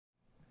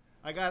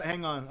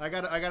Hang on. I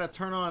gotta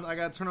turn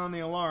on the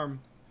alarm.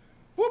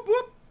 Whoop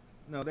whoop.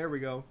 No, there we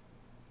go.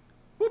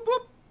 Whoop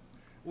whoop.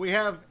 We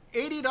have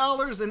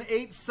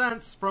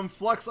 $80.08 from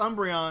Flux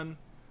Umbreon,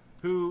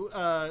 who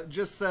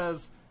just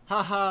says,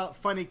 haha,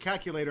 funny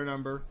calculator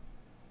number.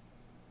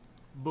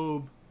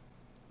 Boob.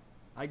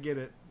 I get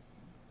it.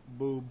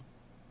 Boob.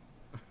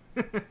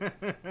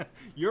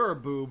 You're a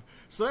boob.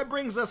 So that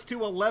brings us to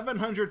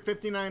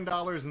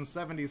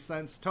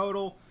 $1,159.70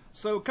 total.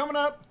 So coming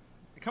up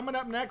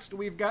next,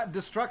 we've got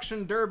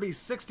Destruction Derby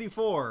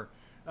 64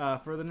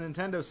 for the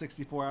Nintendo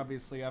 64.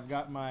 Obviously, I've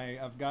got my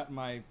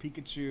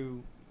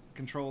Pikachu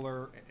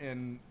controller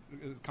and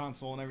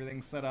console and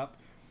everything set up.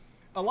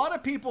 A lot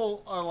of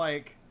people are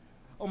like,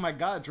 "Oh my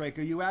God,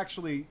 Draco, you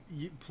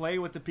play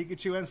with the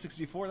Pikachu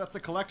N64? That's a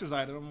collector's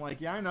item." I'm like,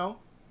 "Yeah, I know.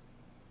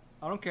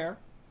 I don't care.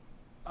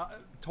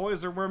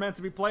 Toys were meant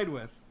to be played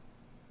with.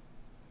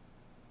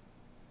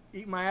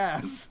 Eat my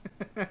ass."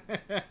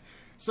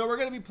 So we're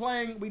going to be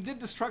playing, we did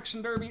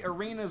Destruction Derby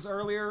Arenas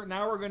earlier.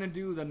 Now we're going to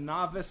do the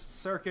Novice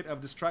circuit of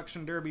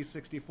Destruction Derby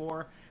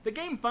 64. The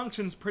game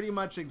functions pretty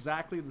much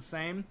exactly the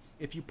same.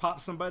 If you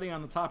pop somebody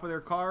on the top of their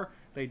car,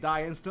 they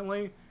die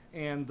instantly.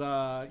 And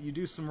you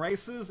do some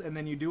races, and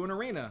then you do an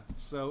arena.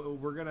 So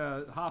we're going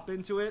to hop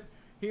into it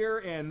here.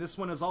 And this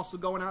one is also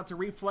going out to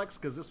Reflex,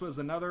 because this was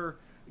another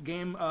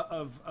game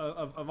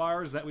of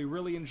ours that we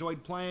really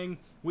enjoyed playing.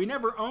 We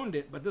never owned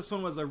it, but this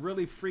one was a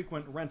really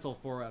frequent rental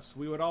for us.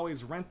 We would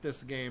always rent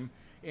this game,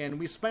 and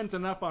we spent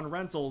enough on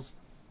rentals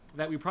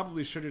that we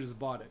probably should have just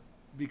bought it,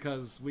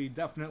 because we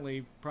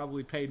definitely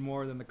probably paid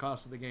more than the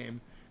cost of the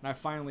game. And I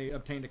finally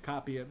obtained a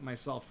copy of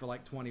myself for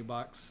like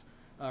 $20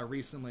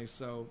 recently,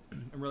 so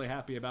I'm really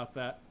happy about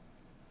that.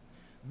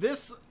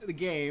 This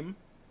game,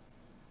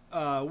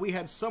 we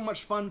had so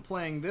much fun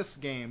playing this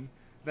game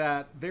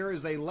that there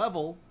is a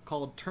level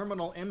called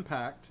Terminal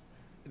Impact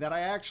that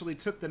I actually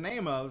took the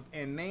name of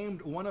and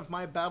named one of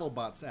my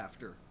BattleBots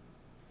after.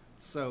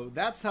 So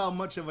that's how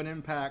much of an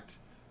impact,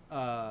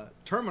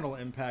 terminal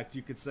impact,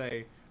 you could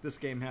say, this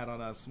game had on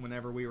us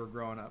whenever we were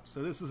growing up.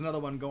 So this is another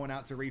one going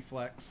out to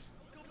Reflex.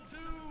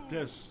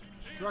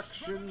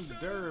 Destruction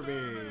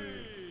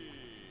Derby.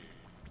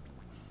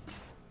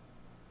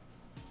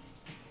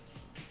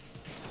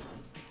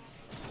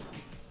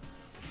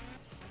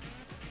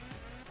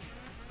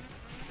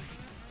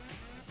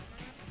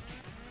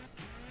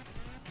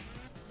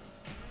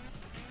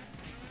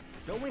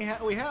 Don't we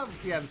have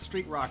the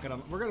Street Rocket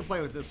on. We're gonna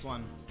play with this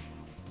one.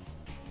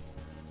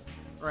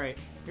 Alright,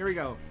 here we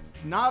go.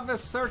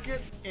 Novice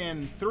circuit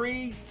in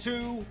 3,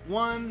 2,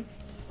 1.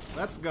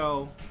 Let's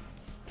go.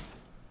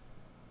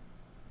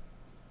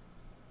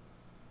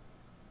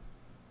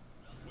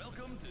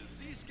 Welcome to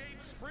Seascape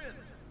Sprint.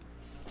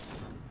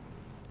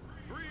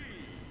 3,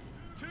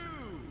 2,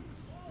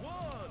 1,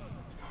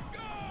 go!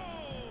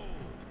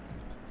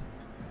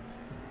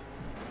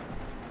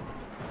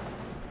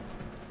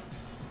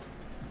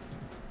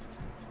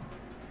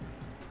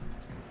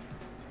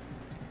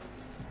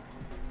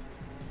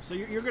 So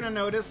you're going to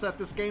notice that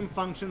this game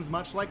functions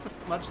much like the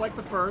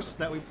first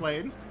that we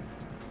played.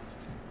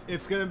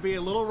 It's going to be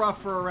a little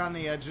rougher around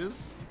the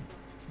edges,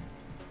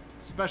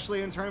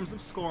 especially in terms of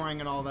scoring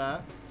and all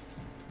that.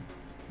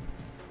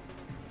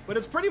 But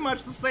it's pretty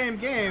much the same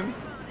game.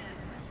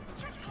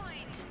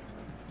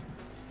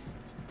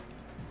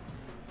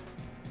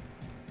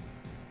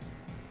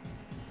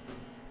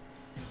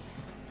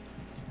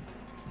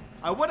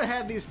 I would have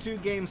had these two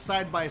games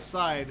side by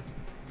side,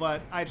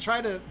 but I try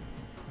to.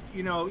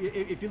 You know,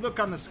 if you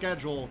look on the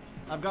schedule,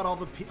 I've got all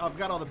the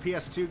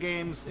PS2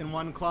 games in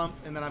one clump,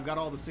 and then I've got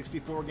all the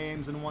 64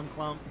 games in one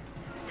clump.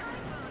 Time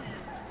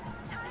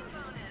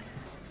bonus.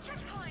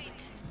 Checkpoint.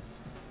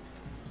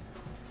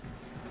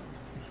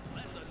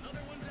 That's another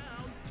one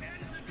down. 10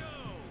 to go.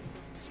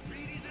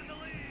 Speedy's in the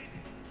lead.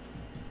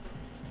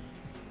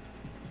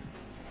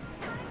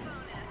 Time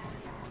bonus.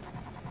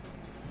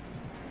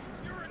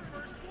 You're in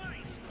first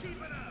place.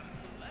 Keep it up.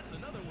 That's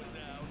another one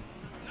down.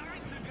 9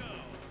 to go.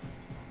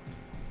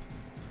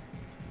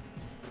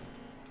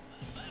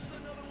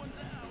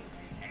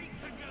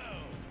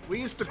 We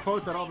used to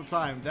quote that all the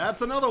time.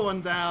 That's another one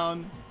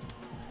down.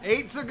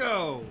 8 to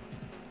go.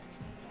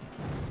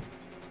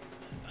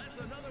 That's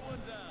another one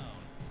down.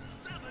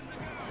 7 to go.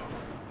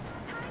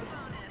 Time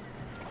bonus.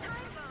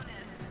 Time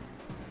bonus.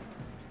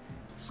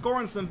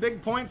 Scoring some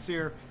big points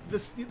here. The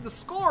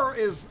score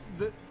is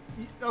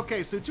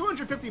okay. So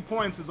 250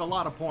 points is a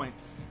lot of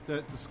points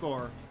to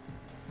score.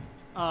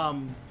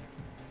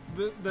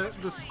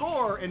 The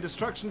score in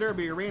Destruction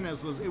Derby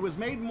Arenas was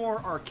made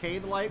more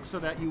arcade-like, so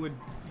that you would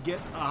get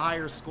a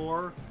higher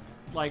score,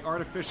 like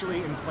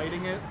artificially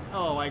inflating it.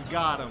 Oh, I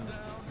got him.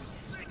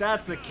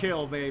 That's a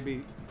kill,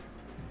 baby.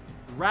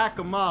 Rack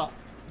him up.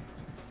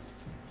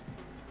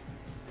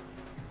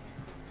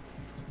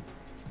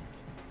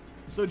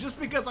 So just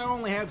because I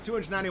only have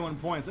 291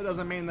 points, that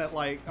doesn't mean that,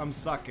 like, I'm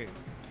sucking.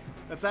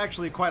 That's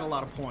actually quite a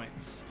lot of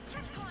points.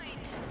 Checkpoint.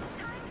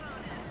 Time bonus.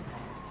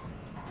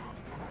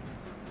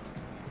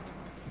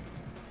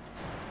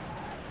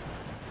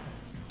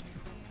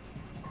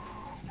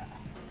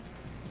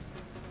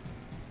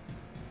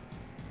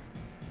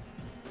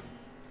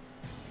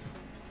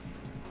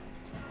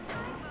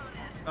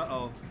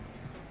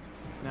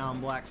 Now I'm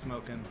black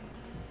smoking.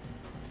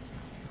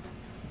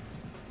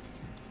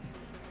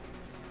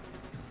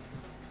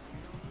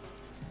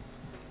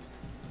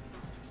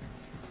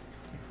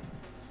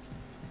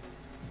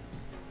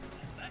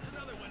 That's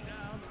another one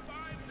down.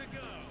 5 to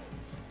go.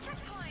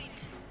 Checkpoint.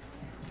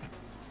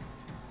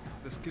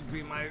 This could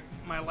be my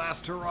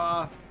last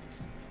hurrah.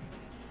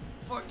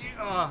 Fuck you.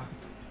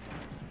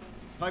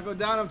 If I go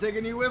down, I'm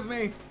taking you with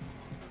me.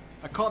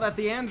 I call that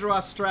the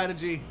Andros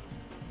strategy.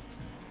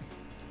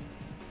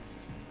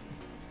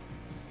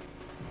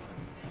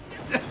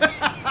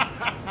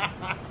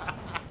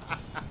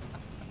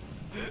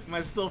 Am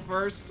I still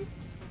first?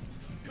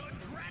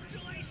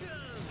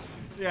 Congratulations!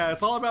 Yeah,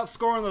 it's all about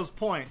scoring those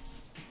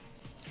points.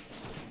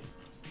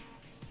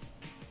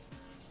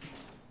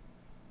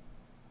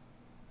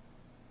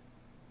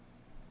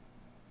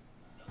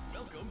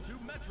 Welcome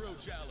to Metro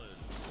Challenge.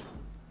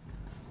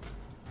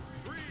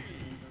 3,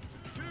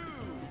 2,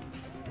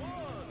 1,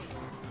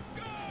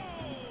 go!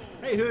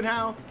 Hey, Hoon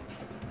How.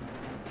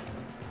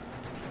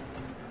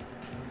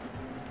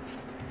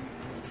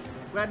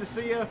 Glad to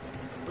see you.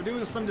 We're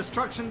doing some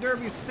Destruction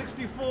Derby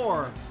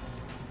 64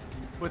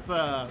 with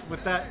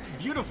that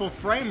beautiful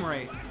frame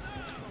rate.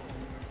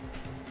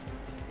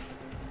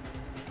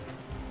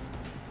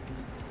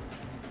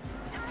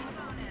 Time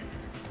bonus.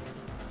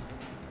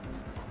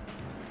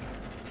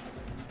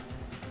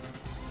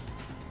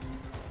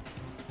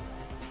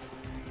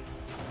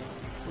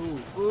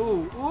 Ooh,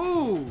 ooh,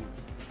 ooh!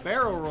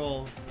 Barrel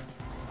roll.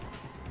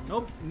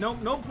 Nope,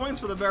 nope, no points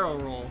for the barrel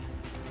roll.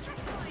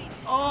 Checkpoint.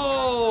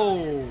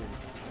 Oh!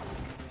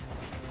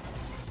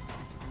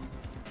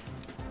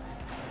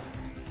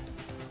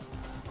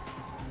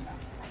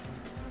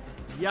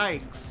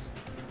 Yikes.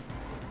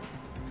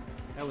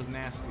 That was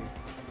nasty.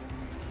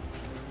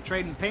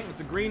 Trading paint with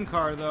the green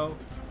car, though.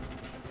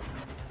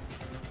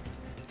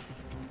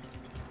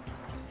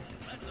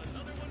 That's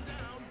another one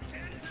down. 10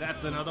 to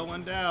That's go. another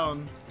one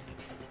down.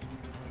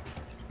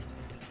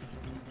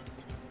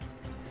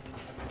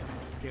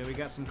 Okay, we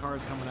got some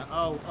cars coming up.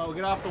 Oh,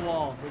 get off the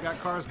wall. We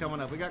got cars coming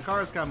up. We got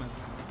cars coming.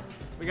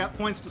 We got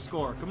points to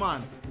score. Come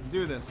on, let's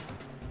do this.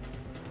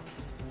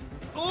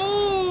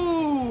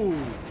 Ooh!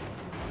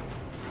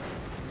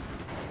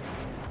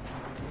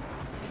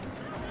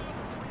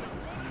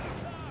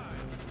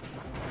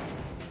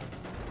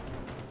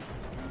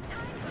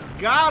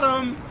 Got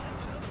him! 9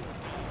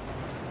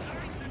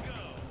 to go.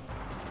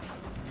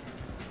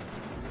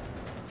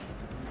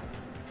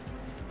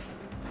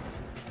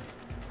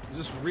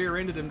 Just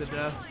rear-ended him to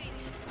death.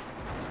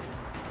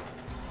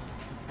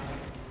 Checkpoint.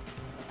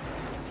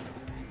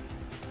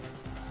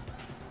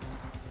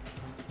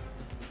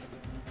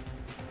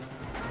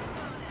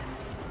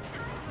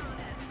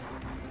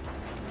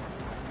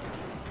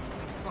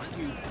 Fuck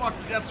you. Fuck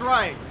you. That's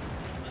right.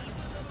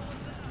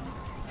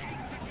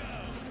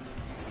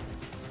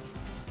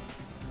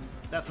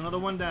 That's another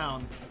one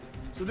down.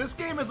 So this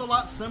game is a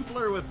lot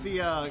simpler with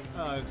the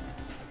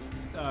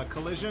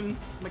collision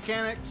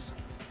mechanics.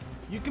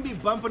 You can be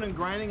bumping and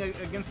grinding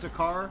against a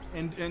car,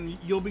 and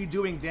you'll be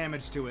doing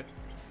damage to it.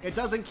 It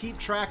doesn't keep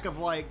track of,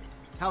 like,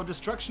 how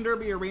Destruction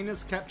Derby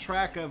Arenas kept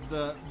track of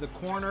the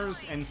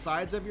corners and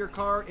sides of your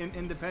car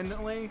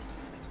independently.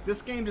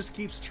 This game just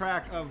keeps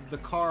track of the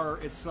car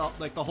itself,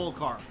 like the whole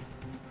car.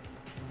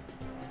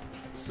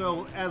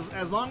 So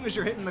as long as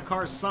you're hitting the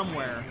car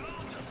somewhere,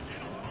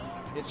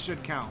 it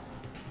should count.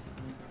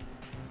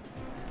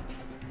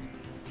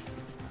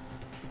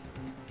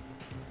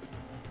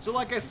 So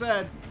like I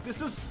said, this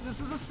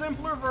is a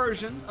simpler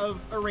version of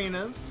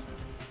arenas,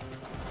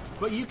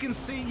 but you can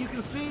see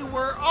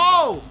where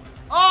oh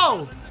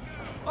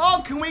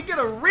can we get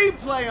a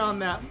replay on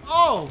that?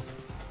 Oh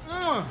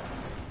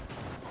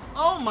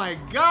my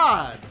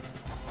god!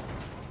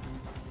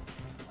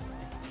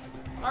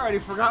 I already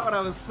forgot what I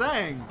was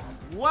saying.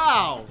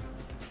 Wow!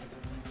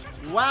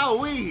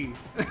 Wowee!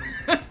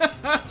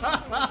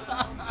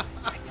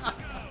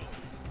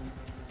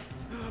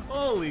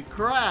 Holy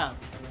crap!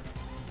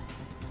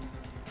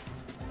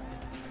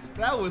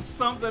 That was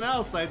something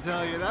else, I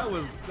tell you. That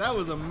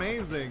was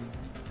amazing.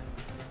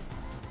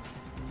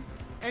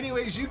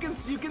 Anyways, you can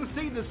see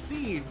the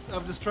seeds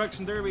of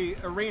Destruction Derby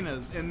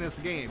arenas in this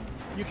game.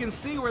 You can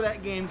see where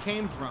that game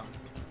came from.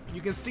 You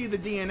can see the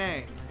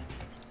DNA.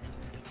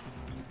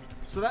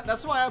 So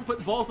that's why I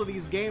put both of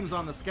these games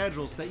on the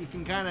schedule, so that you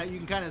can kind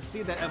of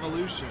see that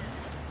evolution.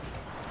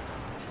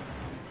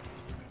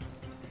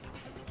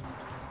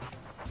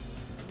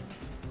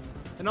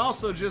 And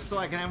also just so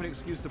I can have an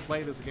excuse to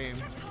play this game,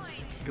 Checkpoint.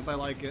 because I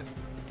like it.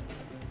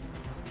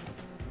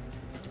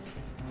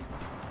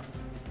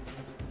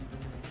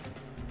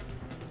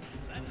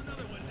 That's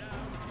another one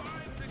down.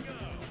 5 to go.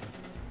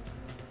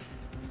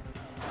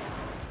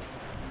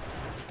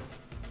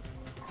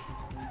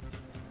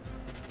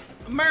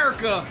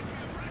 America!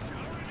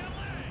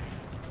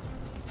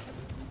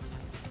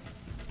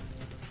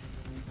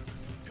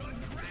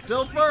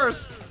 Still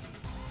first!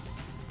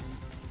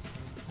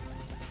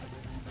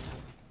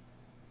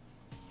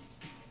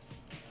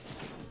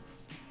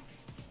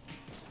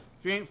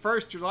 If you ain't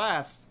first, you're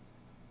last.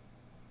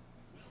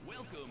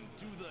 Welcome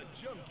to the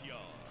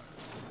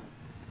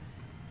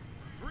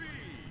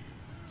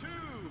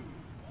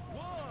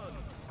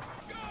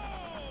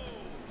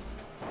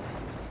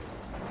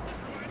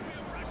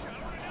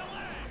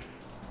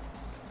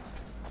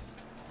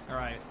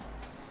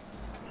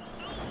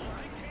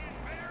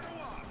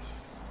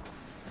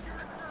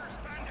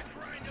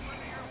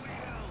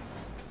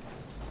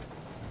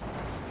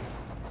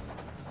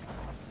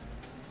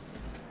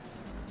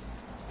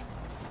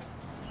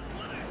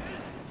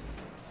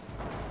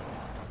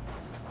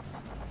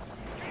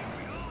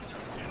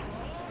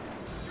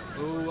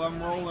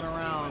I'm rolling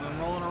around. I'm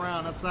rolling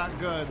around. That's not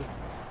good.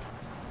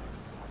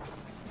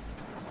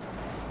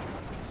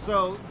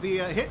 So the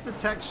hit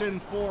detection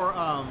for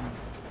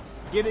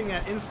getting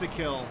that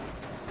insta-kill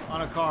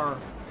on a car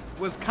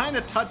was kind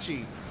of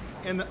touchy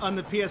on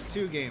the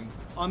PS2 game.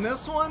 On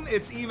this one,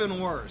 it's even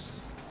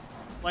worse.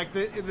 Like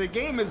the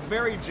game is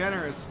very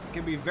generous,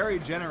 can be very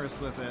generous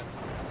with it,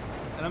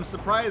 and I'm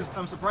surprised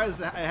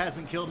that it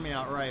hasn't killed me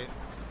outright.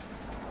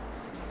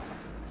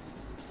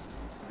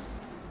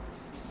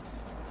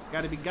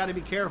 Gotta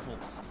be careful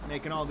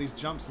making all these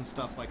jumps and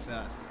stuff like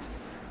that.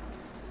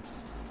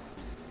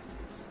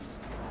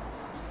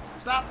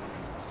 Stop!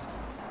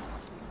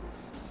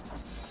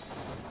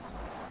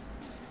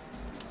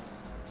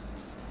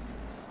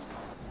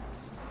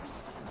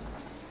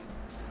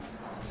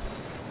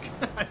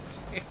 God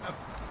damn.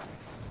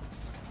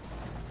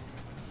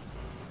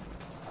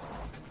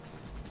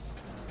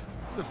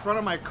 The front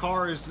of my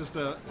car is just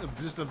a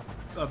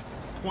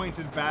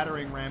pointed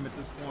battering ram at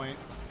this point.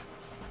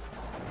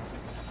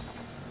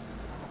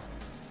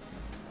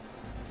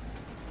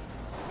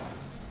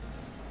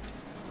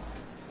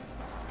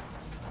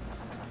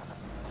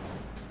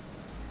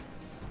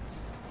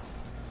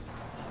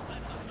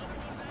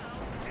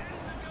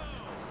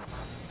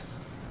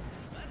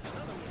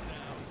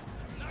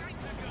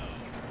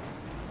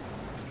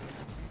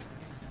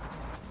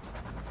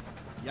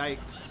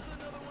 Yikes.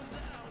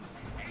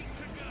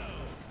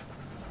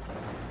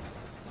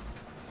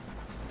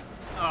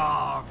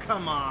 Oh,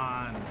 come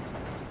on. I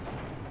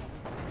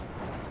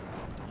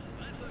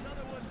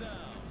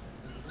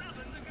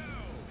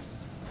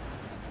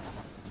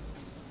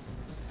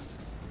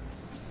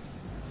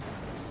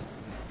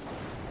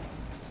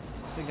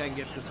think I can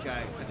get this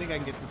guy. I think I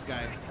can get this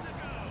guy.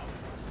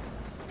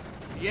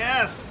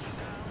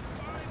 Yes!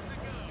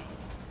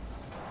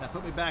 That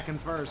put me back in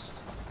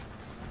first.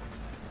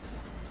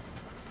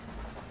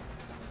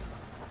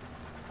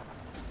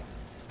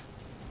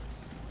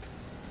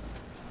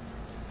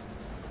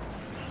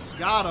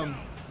 Got him.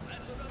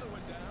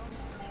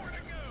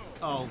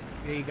 Oh,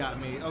 he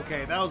got me.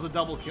 Okay, that was a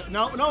double kill.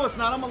 No, no, it's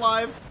not. I'm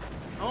alive.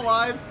 I'm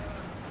alive.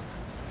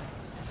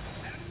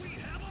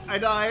 I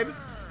died,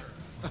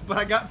 but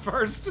I got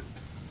first.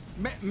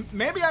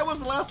 Maybe I was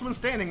the last one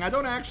standing. I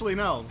don't actually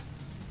know.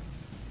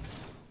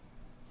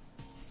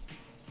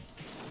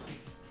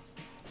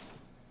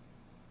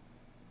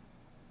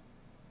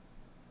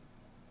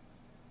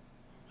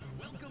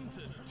 Welcome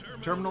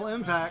to Terminal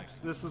Impact.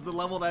 This is the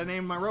level that I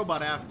named my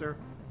robot after.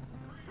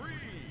 3,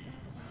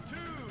 2,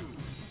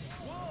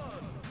 1.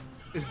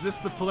 Is this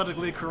the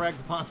politically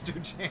correct monster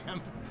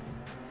jam?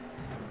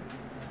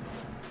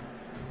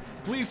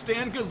 Please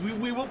stand, because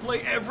we will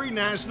play every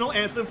national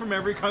anthem from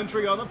every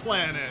country on the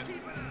planet.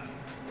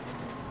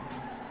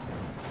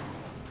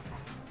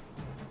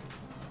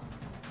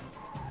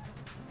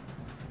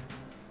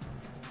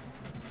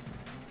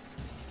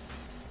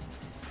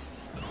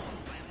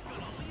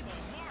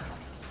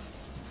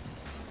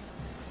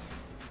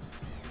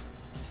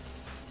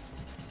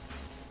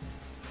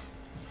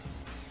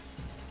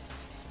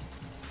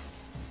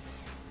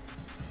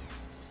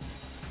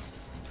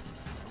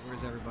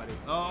 Where's everybody?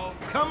 Oh,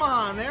 come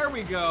on! There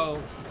we go!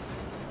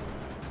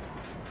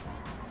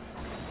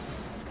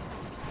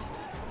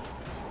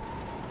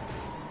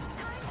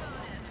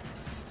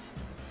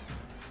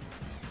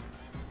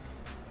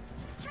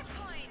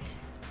 Checkpoint.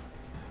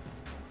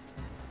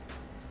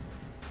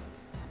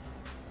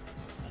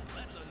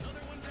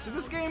 So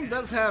this game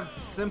does have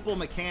simple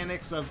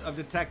mechanics of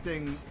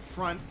detecting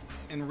front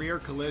and rear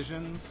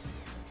collisions,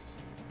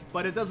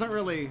 but it doesn't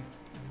really...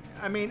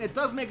 I mean, it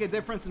does make a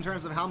difference in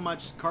terms of how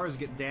much cars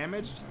get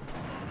damaged.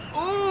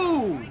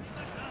 Ooh!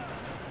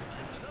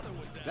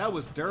 That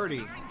was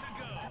dirty.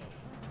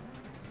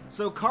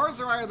 So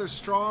cars are either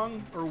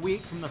strong or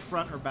weak from the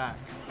front or back.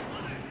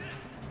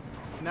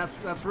 And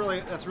that's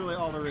really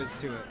all there is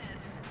to it.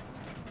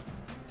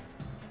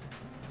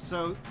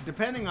 So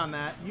depending on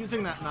that,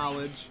 using that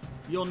knowledge,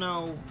 you'll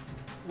know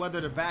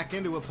whether to back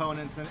into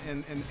opponents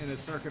in a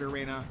circuit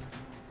arena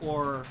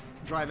or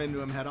drive into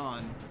them head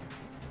on.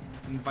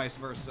 And vice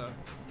versa.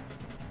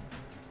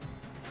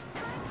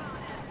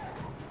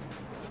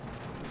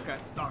 This guy.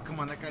 Oh, come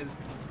on, that guy's.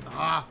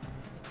 Ah.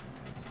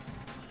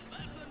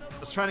 I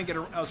was trying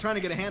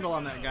to get a handle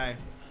on that guy.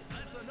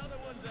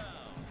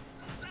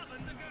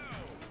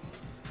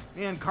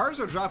 Man, cars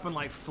are dropping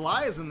like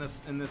flies in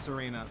this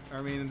arena.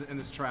 I mean, in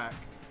this track.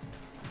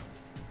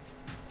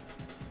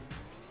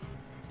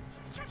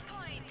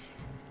 Checkpoint.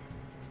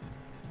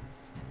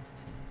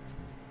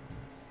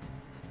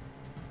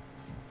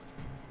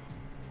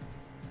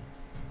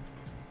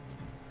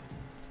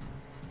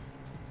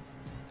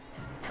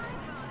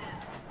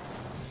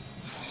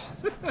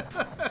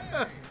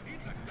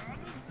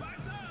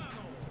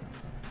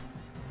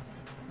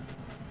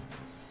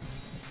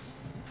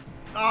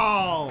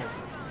 Oh.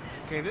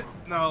 Okay.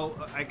 No,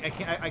 I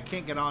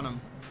can't get on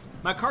him.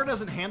 My car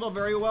doesn't handle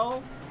very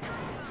well.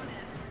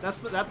 That's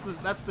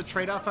the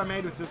trade-off I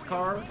made with this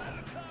car.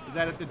 Is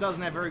that it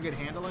doesn't have very good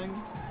handling.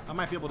 I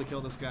might be able to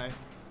kill this guy.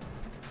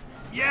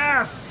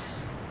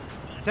 Yes!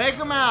 Take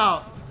him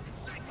out.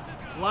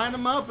 Line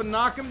him up and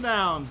knock him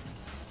down.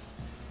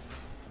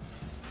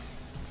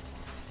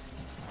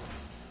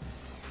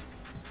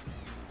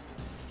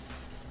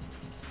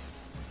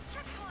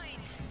 Checkpoint.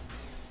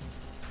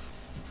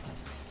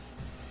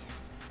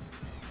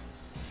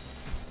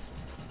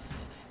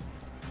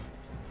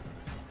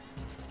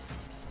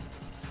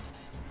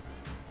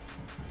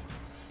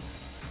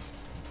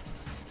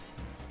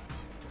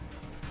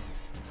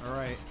 All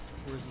right,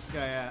 where's this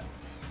guy at?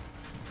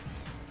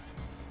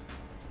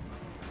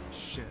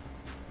 Shit,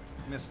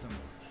 missed him.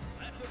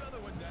 That's another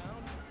one down.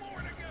 More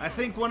to go. I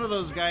think one of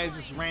those guys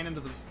just ran into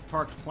the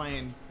parked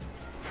plane.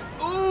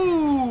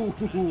 Ooh!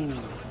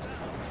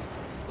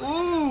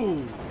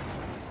 Ooh!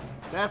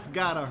 That's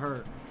gotta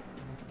hurt.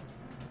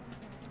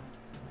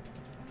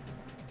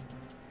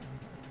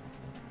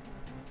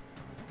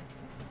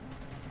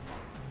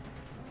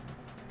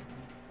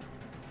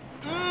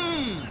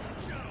 Mmm!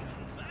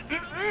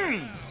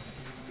 Mm-mm!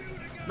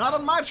 Not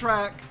on my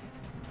track!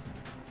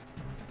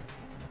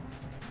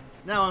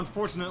 Now,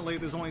 unfortunately,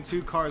 there's only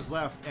 2 cars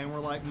left, and we're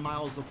like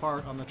miles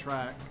apart on the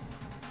track.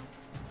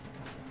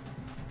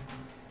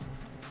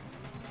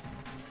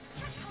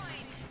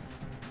 Checkpoint.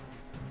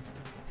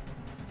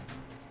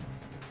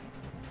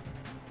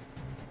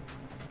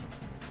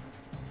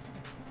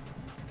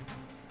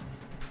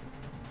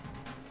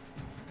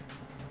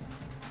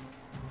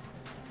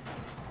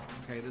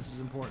 Okay, this is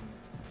important.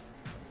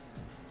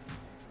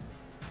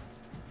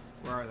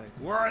 Where are they?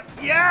 Where are...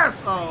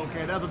 Yes! Oh,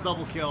 okay, that's a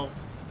double kill.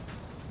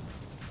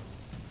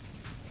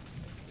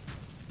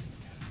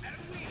 And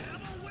we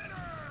have a winner.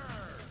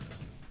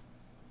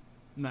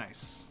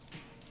 Nice.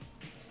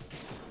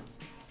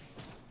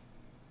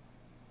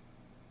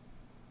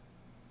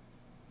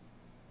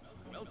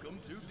 Welcome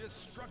to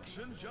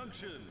Destruction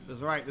Junction.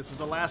 That's right. This is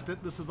the last.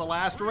 This is the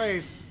last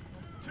race.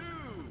 2,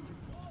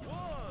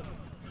 1,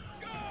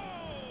 go!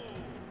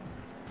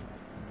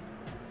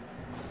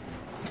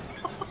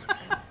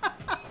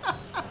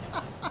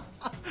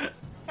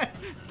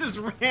 Just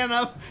ran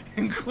up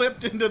and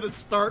clipped into the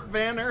start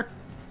banner.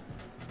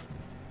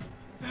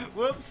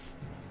 Whoops.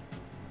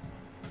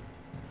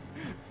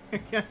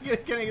 Can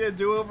I get a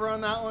do-over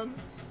on that one?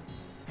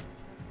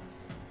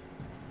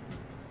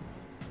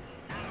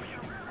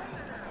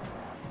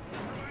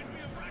 Reminds me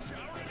of rush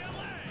hour in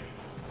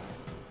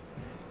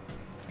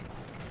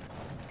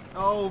LA.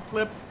 Oh,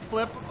 flip.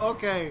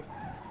 Okay.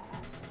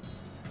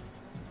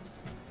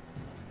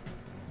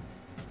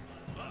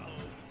 Uh-oh,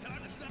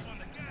 time to step on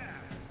the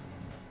gas.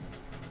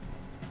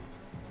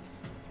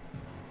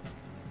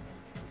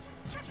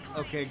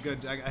 Okay,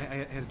 good. I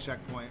hit a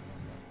checkpoint.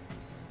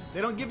 They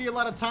don't give you a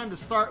lot of time to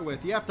start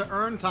with. You have to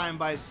earn time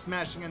by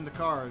smashing into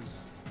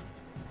cars.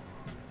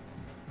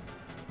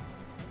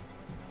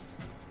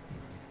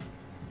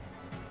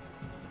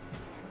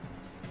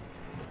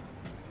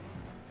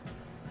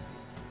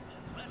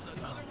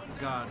 Oh,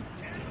 God.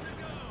 10 to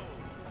go.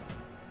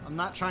 I'm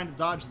not trying to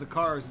dodge the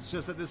cars. It's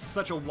just that this is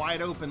such a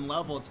wide open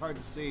level, it's hard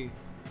to see.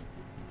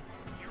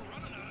 You're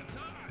running out of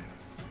time.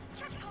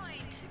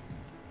 Checkpoint.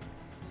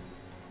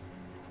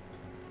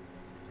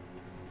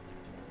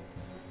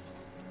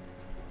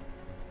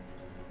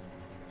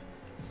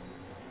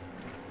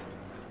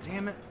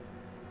 Damn it.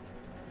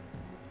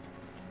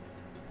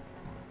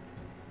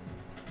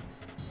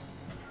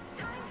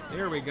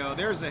 There we go.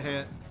 There's a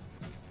hit.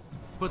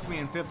 Puts me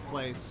in 5th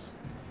place.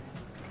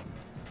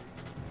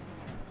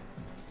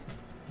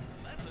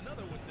 That's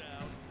another one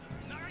down.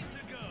 9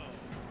 to go.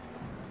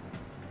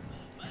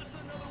 That's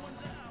another one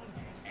down.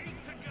 8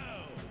 to go.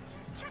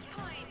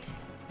 Checkpoint.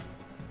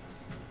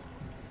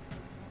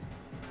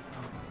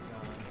 Oh my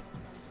God.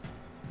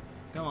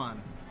 Come on.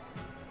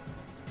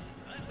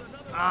 That's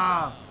another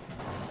Ah!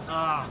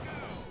 Ah!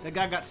 That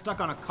guy got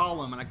stuck on a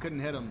column and I couldn't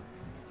hit him.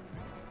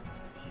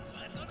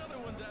 That's another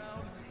one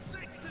down.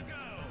 6 to go.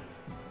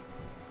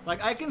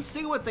 Like, I can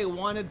see what they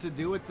wanted to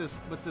do with this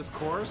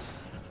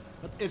course,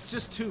 but it's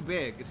just too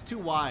big. It's too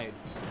wide.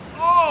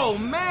 Oh,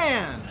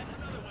 man! That's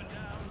another one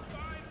down.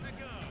 5 to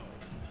go.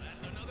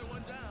 That's another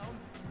one down.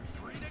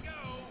 3 to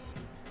go.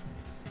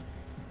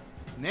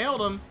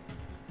 Nailed him.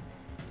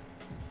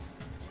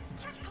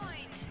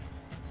 Checkpoint.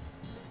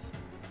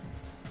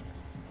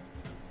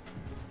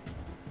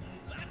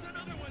 That's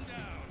another one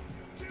down.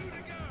 2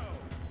 to go.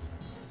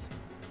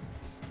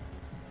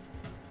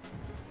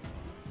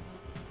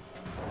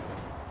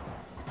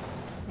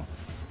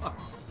 Fuck.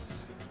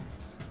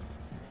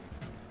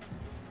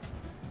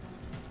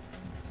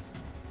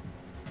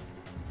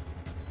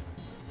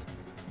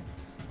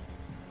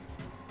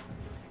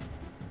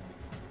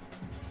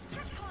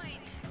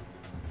 Checkpoint.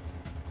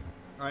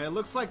 Alright, it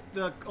looks like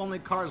the only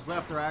cars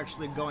left are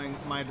actually going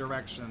my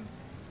direction.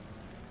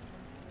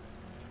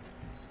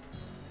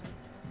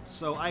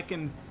 So I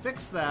can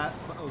fix that.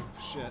 Oh,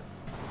 shit.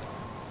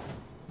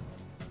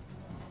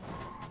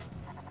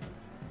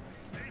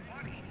 Hey,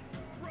 buddy.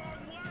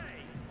 Wrong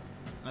way.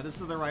 Now,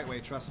 this is the right way,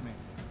 trust me.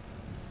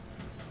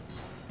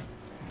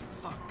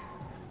 Fuck.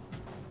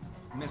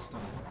 Missed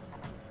him.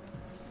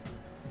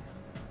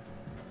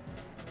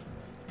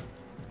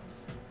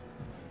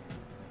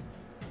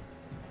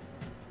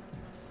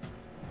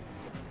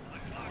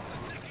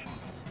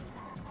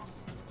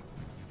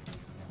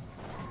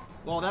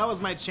 Well, that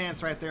was my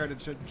chance right there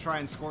to try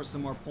and score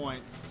some more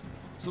points.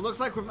 So it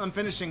looks like I'm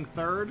finishing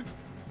 3rd.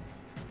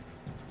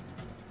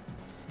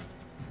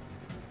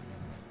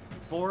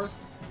 4th.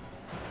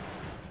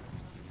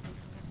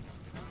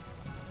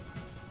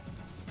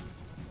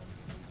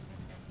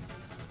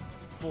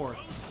 Fourth.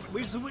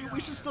 We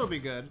should still be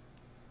good.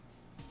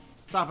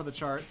 Top of the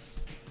charts.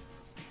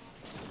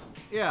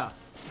 Yeah.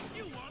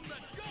 You won the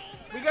gold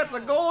We got the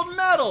gold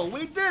medal.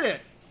 We did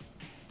it.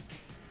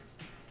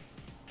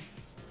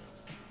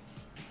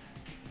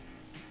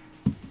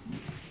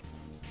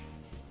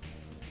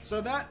 So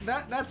that's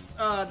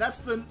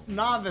the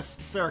novice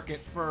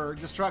circuit for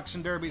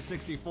Destruction Derby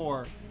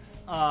 64.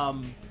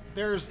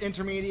 There's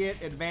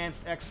intermediate,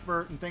 advanced,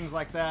 expert, and things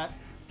like that.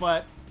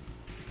 But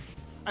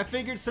I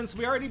figured since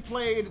we already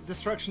played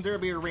Destruction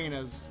Derby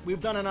arenas, we've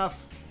done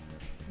enough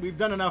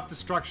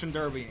Destruction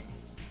Derbying.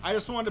 I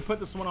just wanted to put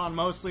this one on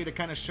mostly to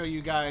kind of show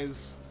you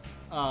guys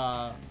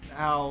how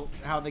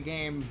the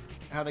game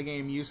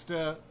used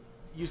to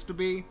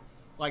be,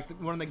 like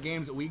one of the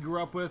games that we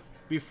grew up with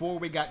before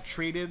we got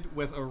treated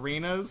with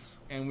arenas,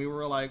 and we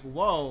were like,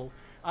 whoa.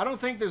 I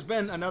don't think there's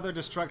been another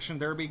Destruction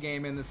Derby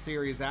game in the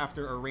series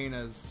after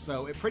arenas,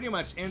 so it pretty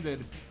much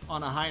ended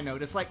on a high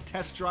note. It's like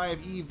Test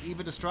Drive Eve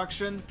of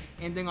Destruction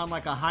ending on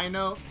like a high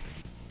note.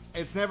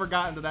 It's never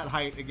gotten to that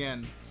height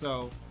again.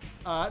 So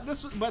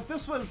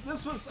this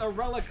was a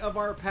relic of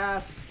our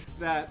past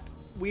that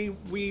we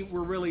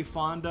were really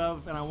fond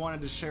of, and I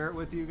wanted to share it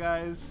with you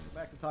guys.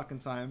 Back to talking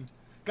time.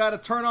 Got to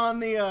turn on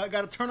the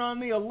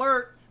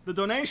alert, the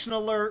donation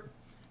alert.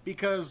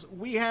 Because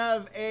we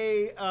have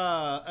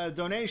a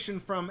donation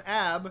from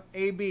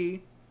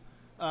AB,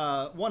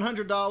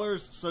 $100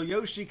 so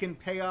Yoshi can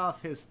pay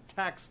off his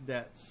tax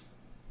debts.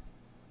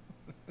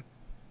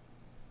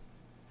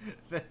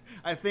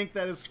 I think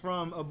that is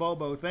from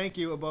Abobo. Thank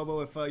you,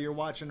 Abobo, if you're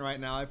watching right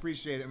now. I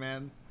appreciate it,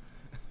 man.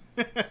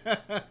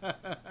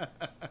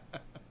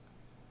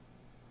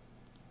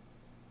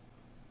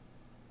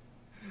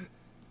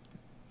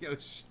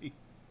 Yoshi.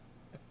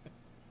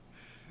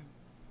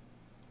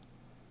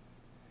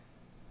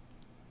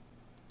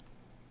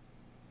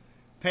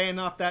 Paying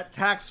off that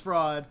tax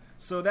fraud.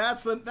 So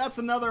that's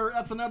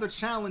another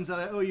challenge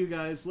that I owe you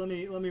guys. Let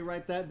me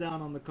write that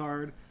down on the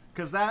card,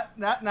 because that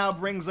now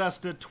brings us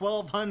to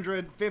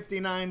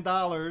 $1,259.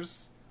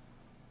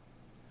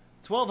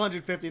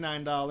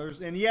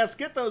 $1,259. And yes,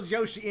 get those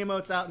Yoshi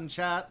emotes out in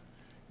chat.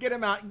 Get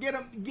them out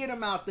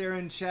there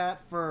in chat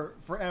for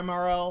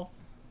MRL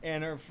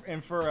and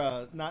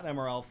for not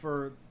MRL,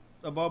 for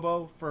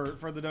Abobo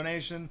for the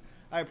donation.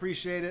 I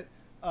appreciate it.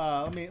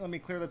 Let me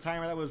clear the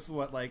timer. That was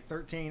what, like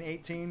 13,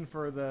 18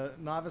 for the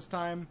novice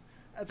time.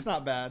 That's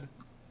not bad.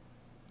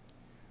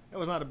 That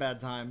was not a bad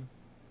time.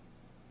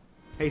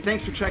 Hey,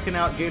 thanks for checking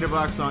out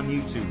Gatorbox on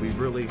YouTube. We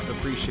really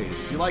appreciate it.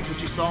 If you like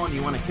what you saw and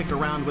you want to kick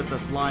around with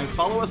us live,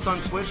 follow us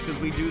on Twitch, because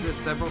we do this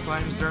several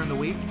times during the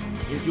week.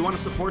 And if you want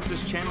to support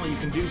this channel, you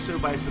can do so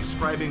by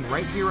subscribing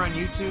right here on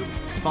YouTube,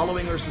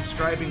 following or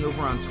subscribing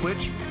over on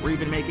Twitch, or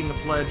even making a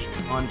pledge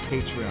on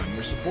Patreon.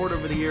 Your support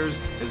over the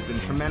years has been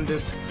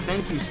tremendous.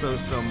 Thank you so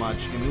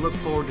much, and we look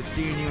forward to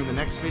seeing you in the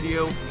next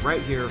video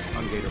right here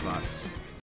on Gatorbox.